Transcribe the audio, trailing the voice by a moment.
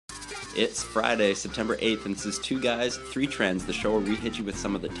It's Friday, September 8th, and this is Two Guys, Three Trends, the show where we hit you with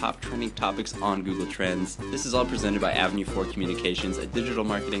some of the top trending topics on Google Trends. This is all presented by Avenue 4 Communications, a digital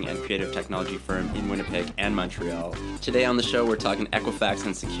marketing and creative technology firm in Winnipeg and Montreal. Today on the show, we're talking Equifax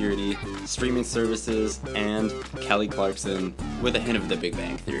and security, streaming services, and Kelly Clarkson with a hint of the Big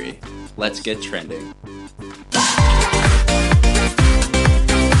Bang Theory. Let's get trending.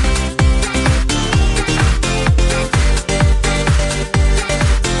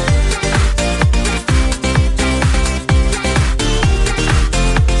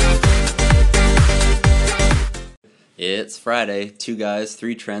 It's Friday, Two Guys,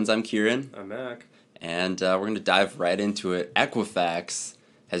 Three Trends. I'm Kieran. I'm Mac. And we're going to dive right into it. Equifax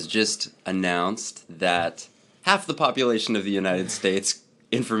has just announced that half the population of the United States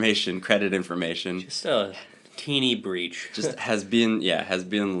credit information, Just a teeny breach. just has been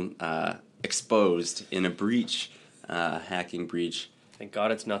exposed in a breach, hacking breach. Thank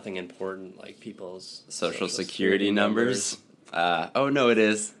God it's nothing important like people's Social security numbers. Oh no, it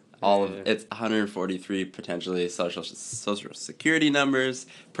is. It's 143 potentially social security numbers,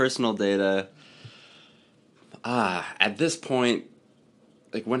 personal data. At this point,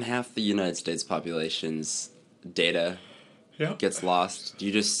 like when half the United States population's data gets lost, do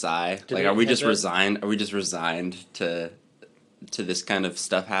you just sigh? Are we just resigned? Are we just resigned to this kind of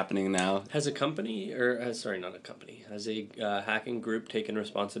stuff happening now? Has a company, has a hacking group taken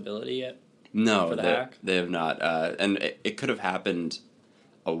responsibility yet? No, for the hack? They have not. And it could have happened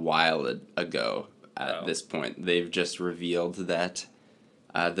a while ago at this point. They've just revealed that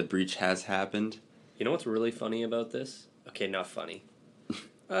the breach has happened. You know what's really funny about this? Okay, not funny.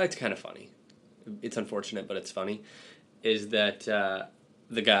 It's kind of funny. It's unfortunate, but it's funny. Is that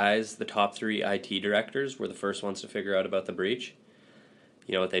the top three IT directors were the first ones to figure out about the breach.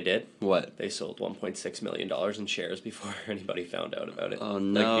 You know what they did? What? They sold $1.6 million in shares before anybody found out about it. Oh,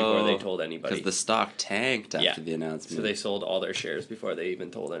 no. Before they told anybody. Because the stock tanked after the announcement. So they sold all their shares before they even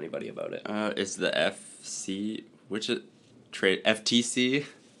told anybody about it. Is the FTC? Is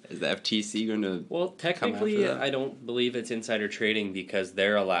the FTC going to Well, technically, I don't believe it's insider trading because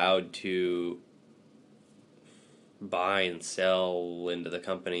they're allowed to buy and sell into the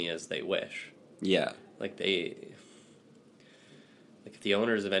company as they wish. Yeah. If the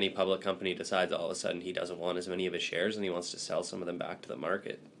owners of any public company decides all of a sudden he doesn't want as many of his shares and he wants to sell some of them back to the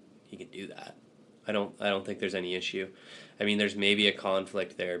market, he can do that. I don't think there's any issue. I mean, there's maybe a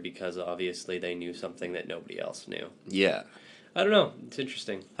conflict there because obviously they knew something that nobody else knew. Yeah. I don't know. It's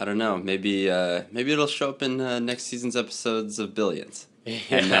interesting. I don't know. Maybe it'll show up in next season's episodes of Billions.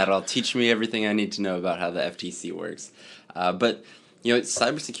 And that'll teach me everything I need to know about how the FTC works. But,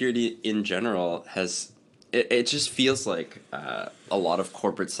 cybersecurity in general has... It just feels like a lot of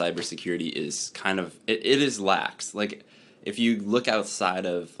corporate cybersecurity is kind of... It is lax. Like, if you look outside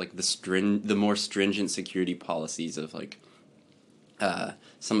of, like, the more stringent security policies of, like,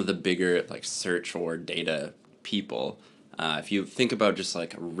 some of the bigger, like, search or data people... if you think about just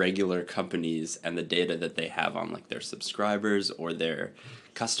like regular companies and the data that they have on like their subscribers or their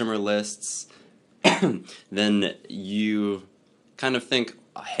customer lists, then you kind of think,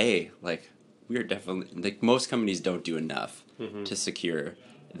 hey, like we're definitely like most companies don't do enough to secure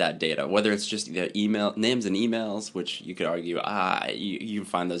that data. Whether it's just the email names and emails, which you could argue, you can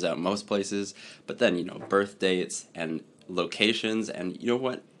find those out in most places, but then birth dates and locations, and you know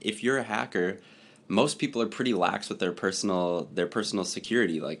what? If you're a hacker, most people are pretty lax with their personal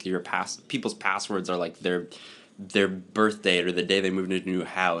security. Like people's passwords are like their birth date or the day they moved into a new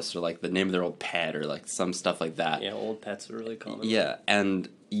house or like the name of their old pet or like some stuff like that. Yeah, old pets are really common. Yeah, and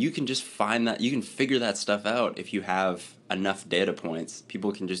you can just find that, you can figure that stuff out if you have enough data points.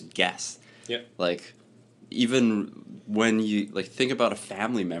 People can just guess. Yeah. Like even when you like think about a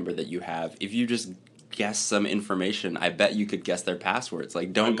family member that you have, if you just guess some information, I bet you could guess their passwords.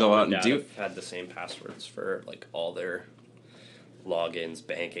 Like, don't go out and do... Have had the same passwords for like all their logins,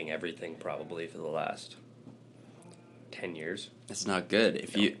 banking, everything, probably for the last 10 years. It's not good.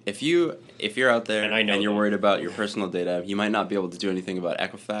 If you're out there and you're worried about your personal data, you might not be able to do anything about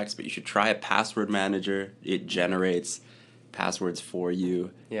Equifax, but you should try a password manager. It generates passwords for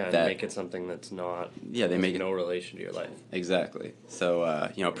you. Yeah, and make it something that's not... Yeah, they make no relation to your life. Exactly. So,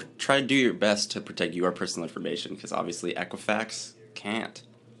 try to do your best to protect your personal information, because obviously Equifax can't.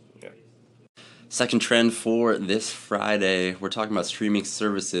 Yeah. Second trend for this Friday, we're talking about streaming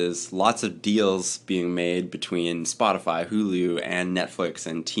services. Lots of deals being made between Spotify, Hulu, and Netflix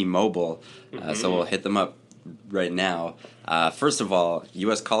and T-Mobile. So we'll hit them up right now. First of all,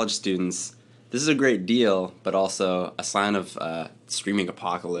 U.S. college students... This is a great deal, but also a sign of streaming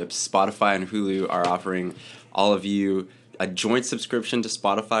apocalypse. Spotify and Hulu are offering all of you a joint subscription to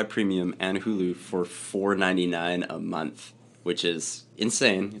Spotify Premium and Hulu for $4.99 a month, which is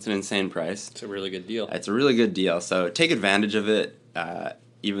insane. It's an insane price. It's a really good deal. It's a really good deal. So take advantage of it,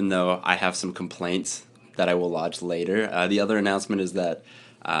 even though I have some complaints that I will lodge later. The other announcement is that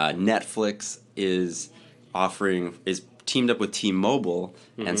Netflix is teamed up with T-Mobile,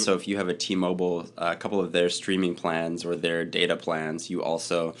 and so if you have a T-Mobile, a couple of their streaming plans or their data plans, you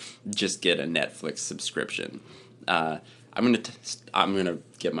also just get a Netflix subscription. I'm gonna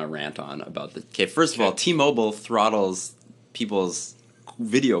get my rant on about the. Okay, first of all, T-Mobile throttles people's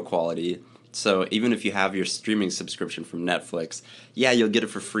video quality. So even if you have your streaming subscription from Netflix, yeah, you'll get it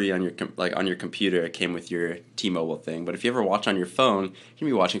for free on your on your computer. It came with your T-Mobile thing. But if you ever watch on your phone, you're gonna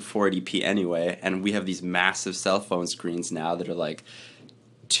be watching 480p anyway. And we have these massive cell phone screens now that are like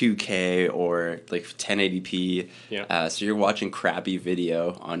 2K or like 1080p. Yeah. So you're watching crappy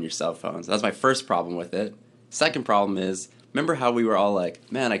video on your cell phones. That's my first problem with it. Second problem is, remember how we were all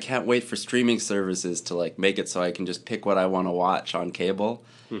like, man, I can't wait for streaming services to like make it so I can just pick what I want to watch on cable.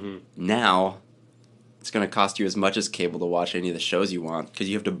 Mm-hmm. Now, it's going to cost you as much as cable to watch any of the shows you want because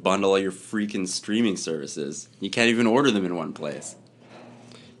you have to bundle all your freaking streaming services. You can't even order them in one place.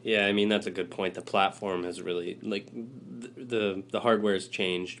 Yeah, I mean, that's a good point. The platform has really, like, the hardware has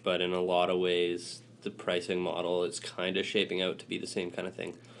changed, but in a lot of ways, the pricing model is kind of shaping out to be the same kind of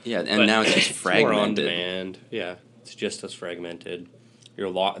thing. Yeah, and but now it's just fragmented. More on demand. Yeah, it's just as fragmented.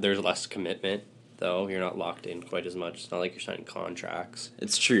 There's less commitment, though. You're not locked in quite as much. It's not like you're signing contracts.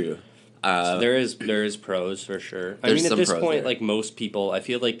 It's true. So there is pros for sure. I mean, at this point, like most people, I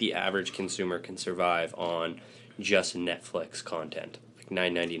feel like the average consumer can survive on just Netflix content.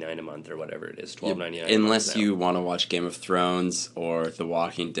 $9.99 a month or whatever it is, $12.99. Unless you want to watch Game of Thrones or The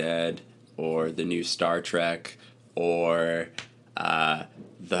Walking Dead or the new Star Trek or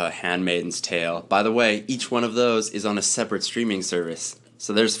The Handmaid's Tale. By the way, each one of those is on a separate streaming service.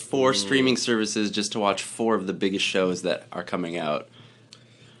 So there's 4 streaming services just to watch 4 of the biggest shows that are coming out.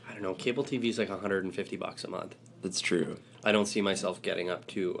 I don't know. Cable TV is like $150 a month. That's true. I don't see myself getting up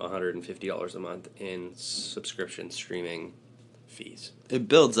to $150 a month in subscription streaming fees. It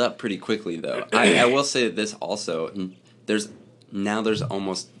builds up pretty quickly, though. I will say this also. There's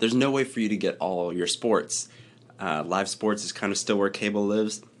no way for you to get all your sports. Live sports is kind of still where cable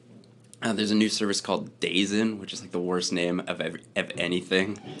lives. There's a new service called DAZN, which is like the worst name of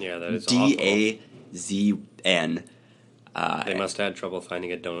anything. Yeah, that is DAZN. They must have had trouble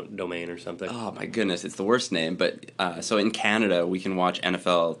finding a domain or something. Oh my goodness, it's the worst name. But so in Canada, we can watch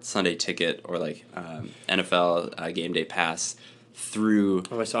NFL Sunday Ticket or like NFL Game Day Pass through.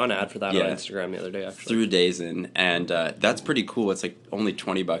 Oh, I saw an ad for that on Instagram the other day. Actually, through DAZN, and that's pretty cool. It's like only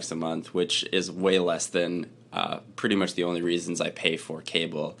 $20 a month, which is way less than pretty much the only reasons I pay for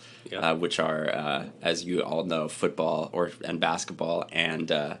cable, which are, as you all know, football and basketball and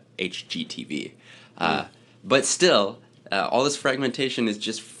HGTV. But still, all this fragmentation is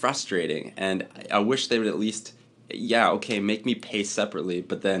just frustrating, and I wish they would at least, make me pay separately,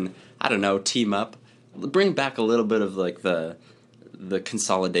 but then, I don't know, team up, bring back a little bit of like the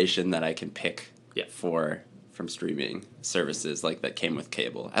consolidation that I can pick from streaming services like that came with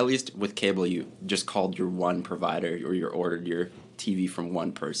cable. At least with cable, you just called your one provider or you ordered your TV from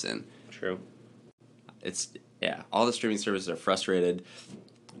one person. True. All the streaming services are frustrated.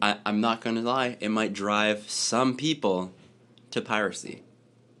 I'm not going to lie, it might drive some people to piracy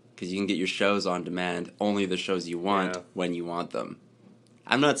because you can get your shows on demand, only the shows you want when you want them.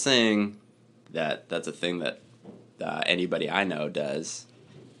 I'm not saying that that's a thing that anybody I know does.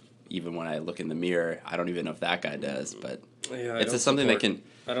 Even when I look in the mirror, I don't even know if that guy does, but it's something that can...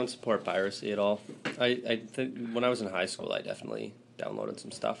 I don't support piracy at all. I think when I was in high school, I definitely downloaded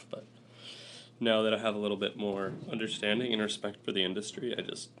some stuff, but now that I have a little bit more understanding and respect for the industry, I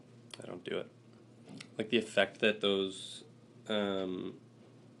don't do it. Like the effect that those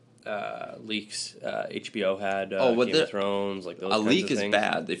leaks HBO had, Game of Thrones, like those kinds of things. A leak is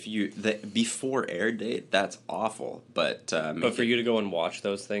bad. Before air date, that's awful. But for you to go and watch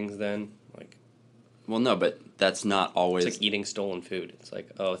those things then, like... Well, no, but that's not always... It's like eating stolen food. It's like,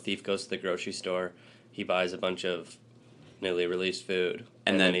 a thief goes to the grocery store, he buys a bunch of newly released food,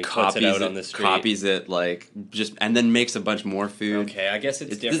 and then he puts it out on the street. Copies it, and then makes a bunch more food. Okay, I guess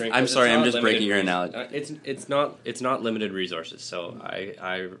it's different. I'm sorry, I'm just breaking your analogy. It's not limited resources, so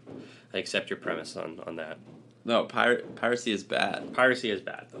I accept your premise on that. No, piracy is bad. Piracy is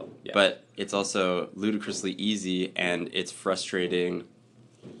bad, though. Yeah. But it's also ludicrously easy, and it's frustrating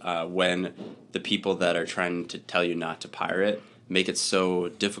when the people that are trying to tell you not to pirate make it so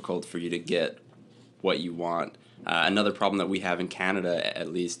difficult for you to get what you want. Another problem that we have in Canada,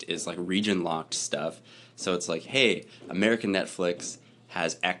 at least, is like region-locked stuff. So it's like, hey, American Netflix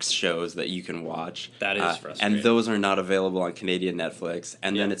has X shows that you can watch. That is frustrating. And those are not available on Canadian Netflix.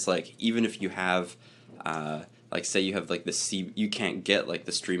 And then Yeah. it's like, even if you have, like, say you have, like, you can't get, like,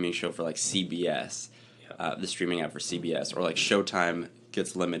 the streaming show for, like, CBS, the streaming app for CBS, or, like, Showtime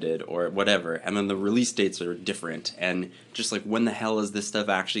gets limited, or whatever. And then the release dates are different. And just, like, when the hell is this stuff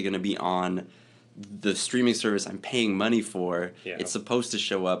actually going to be on the streaming service I'm paying money for? Yeah. It's supposed to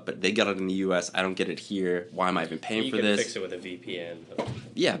show up, but they got it in the US. I don't get it here. Why am I even paying for this? You can fix it with a VPN. But...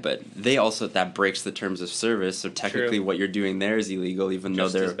 Yeah, but they also, that breaks the terms of service. So technically, True. what you're doing there is illegal, even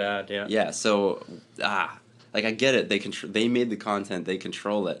Just though they're as bad. Yeah. Yeah. So like, I get it. They made the content. They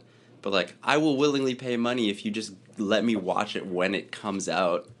control it. But, like, I will willingly pay money if you just let me watch it when it comes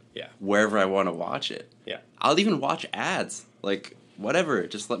out. Yeah. Wherever I want to watch it. Yeah. I'll even watch ads. Like, whatever.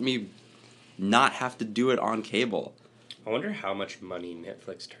 Just let me not have to do it on cable. I wonder how much money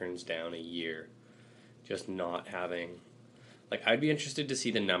Netflix turns down a year just not having... Like, I'd be interested to see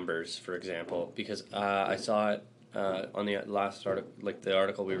the numbers, for example, because I saw it on the last article, like the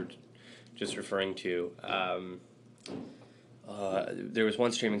article we were just referring to. There was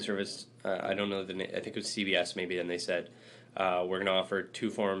one streaming service, I don't know the name, I think it was CBS maybe, and they said, we're going to offer two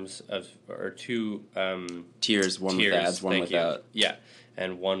forms of, or two... tiers, one with ads, one without. Yeah,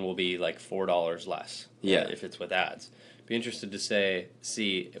 and one will be like $4 less if it's with ads. Be interested to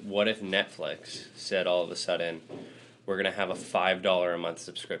see what if Netflix said all of a sudden, we're going to have a $5 a month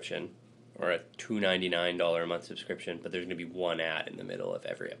subscription, or a $2.99 a month subscription, but there's going to be one ad in the middle of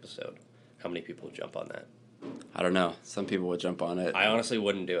every episode. How many people would jump on that? I don't know. Some people would jump on it. I honestly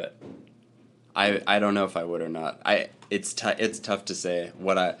wouldn't do it. I don't know if I would or not. It's tough to say.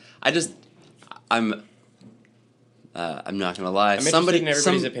 I'm not gonna lie. I'm interested in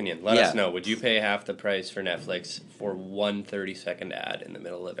everybody's opinion. Let us know. Would you pay half the price for Netflix for one 30-second ad in the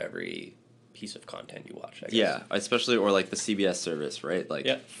middle of every piece of content you watch? I guess. Yeah, especially, or like the CBS service, right? Like,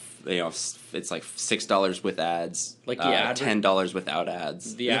 it's like $6 with ads, like the $10 without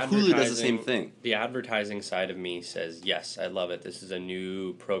ads. The Hulu does the same thing. The advertising side of me says, yes, I love it. This is a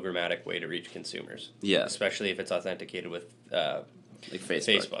new programmatic way to reach consumers. Yeah, especially if it's authenticated with like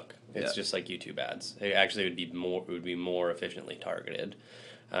Facebook. It's just like YouTube ads. It actually would be more efficiently targeted.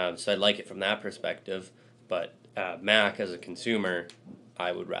 So I like it from that perspective. But Mac as a consumer,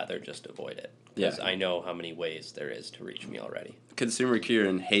 I would rather just avoid it. Because I know how many ways there is to reach me already. Consumer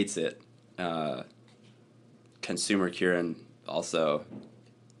Kieran hates it. Consumer Kieran also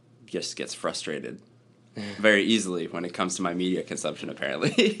just gets frustrated very easily when it comes to my media consumption,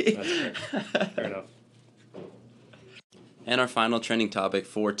 apparently. That's fair. Fair enough. And our final trending topic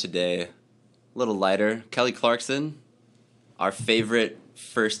for today, a little lighter. Kelly Clarkson, our favorite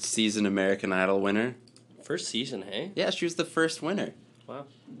first season American Idol winner. First season, hey? Yeah, she was the first winner. Wow.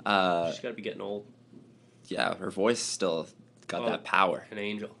 She's got to be getting old. Yeah, her voice still got that power. An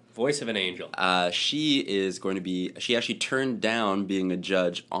angel. Voice of an angel. She actually turned down being a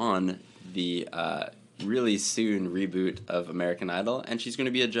judge on the really soon reboot of American Idol, and she's going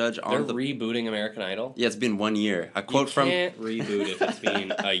to be a judge on They're rebooting American Idol? Yeah, it's been 1 year. A quote from... You can't reboot if it's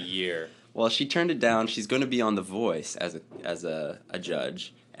been a year. Well, she turned it down. She's going to be on The Voice as a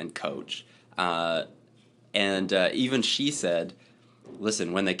judge and coach. And even she said,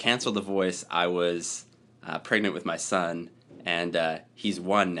 listen, when they canceled The Voice, I was pregnant with my son, and he's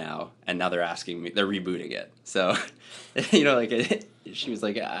won now, and now they're asking me, they're rebooting it. So, she was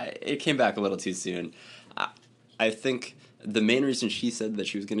like, it came back a little too soon. I think the main reason she said that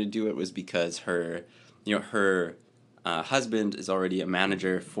she was going to do it was because her husband is already a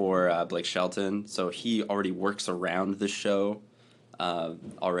manager for Blake Shelton, so he already works around the show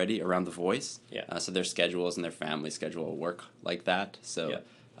already, around The Voice. Yeah. So their schedules and their family schedule will work like that, so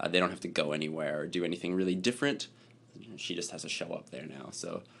they don't have to go anywhere or do anything really different. She just has to show up there now,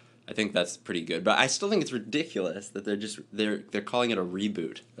 so I think that's pretty good. But I still think it's ridiculous that they're calling it a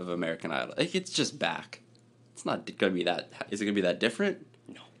reboot of American Idol. Like, it's just back. It's not going to be that... Is it going to be that different?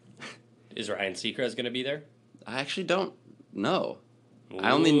 No. Is Ryan Seacrest going to be there? I actually don't know.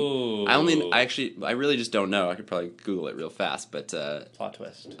 Ooh. I really just don't know. I could probably Google it real fast, but... Plot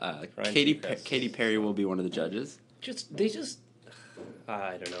twist. Katy Perry will be one of the judges.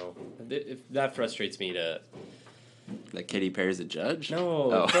 I don't know. That frustrates me to... That Katy Perry's a judge?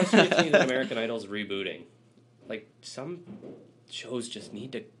 No, it frustrates me that American Idol's rebooting. Like, some shows just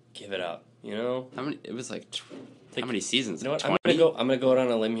need to give it up, you know? How many? It was like how many seasons? You know what? 20? I'm gonna go out on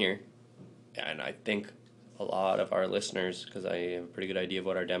a limb here, and I think a lot of our listeners, because I have a pretty good idea of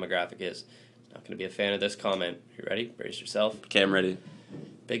what our demographic is, not gonna be a fan of this comment. You ready? Brace yourself. Okay, I'm ready.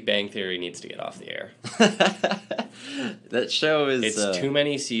 Big Bang Theory needs to get off the air. That show is... It's too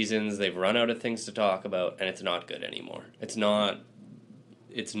many seasons, they've run out of things to talk about, and it's not good anymore. It's no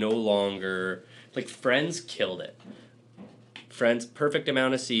longer... Like, Friends killed it. Friends, perfect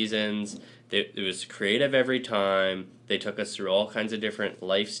amount of seasons. It was creative every time. They took us through all kinds of different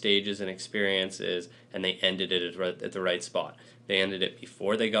life stages and experiences, and they ended it at the right spot. They ended it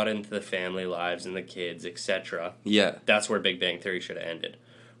before they got into the family lives and the kids, etc. Yeah. That's where Big Bang Theory should have ended.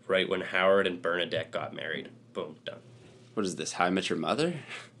 Right when Howard and Bernadette got married. Boom, done. What is this, How I Met Your Mother?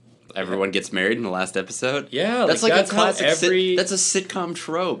 Everyone gets married in the last episode? Yeah, that's like a that's classic that's a sitcom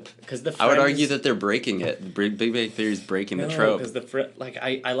trope. Because the I would argue that they're breaking it. Big Bang Theory's breaking the trope. Because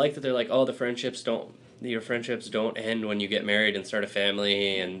I like that they're like, oh, your friendships don't end when you get married and start a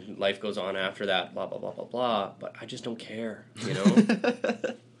family and life goes on after that, blah blah blah blah blah. But I just don't care, you know.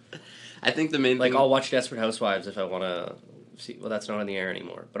 I think the main like thing... I'll watch Desperate Housewives if I want to see. Well, that's not on the air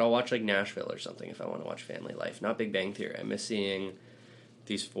anymore. But I'll watch like Nashville or something if I want to watch Family Life. Not Big Bang Theory. I miss seeing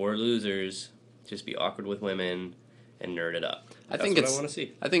these four losers just be awkward with women and nerd it up. That's what I want to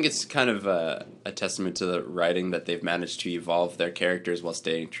see. I think it's kind of a testament to the writing that they've managed to evolve their characters while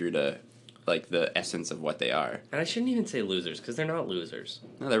staying true to like the essence of what they are. And I shouldn't even say losers because they're not losers.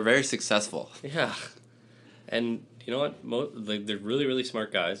 No, they're very successful. Yeah, and you know what? They're really really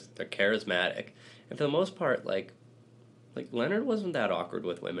smart guys. They're charismatic, and for the most part, like Leonard wasn't that awkward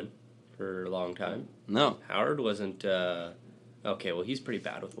with women for a long time. No, Howard wasn't. Okay, well, he's pretty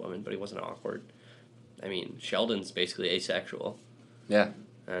bad with women, but he wasn't awkward. I mean, Sheldon's basically asexual. Yeah.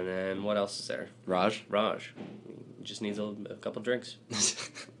 And then what else is there? Raj. He just needs a couple drinks.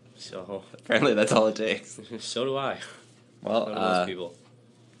 So apparently that's all it takes. So do I. Well, so do most people.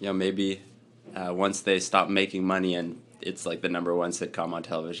 You know, maybe once they stop making money and it's like the number one sitcom on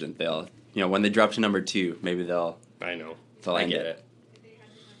television, they'll, you know, when they drop to number 2, maybe they'll... I know. I get it.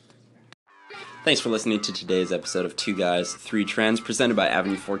 Thanks for listening to today's episode of Two Guys, Three Trends, presented by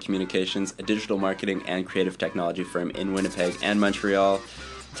Avenue 4 Communications, a digital marketing and creative technology firm in Winnipeg and Montreal.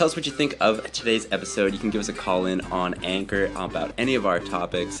 Tell us what you think of today's episode. You can give us a call in on Anchor about any of our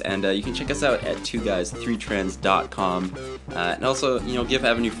topics, and you can check us out at twoguys3trends.com. And also, you know, give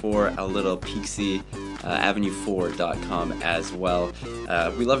Avenue 4 a little peek-see, avenue4.com as well.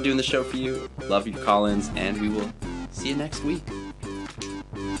 We love doing the show for you, love your call-ins, and we will see you next week.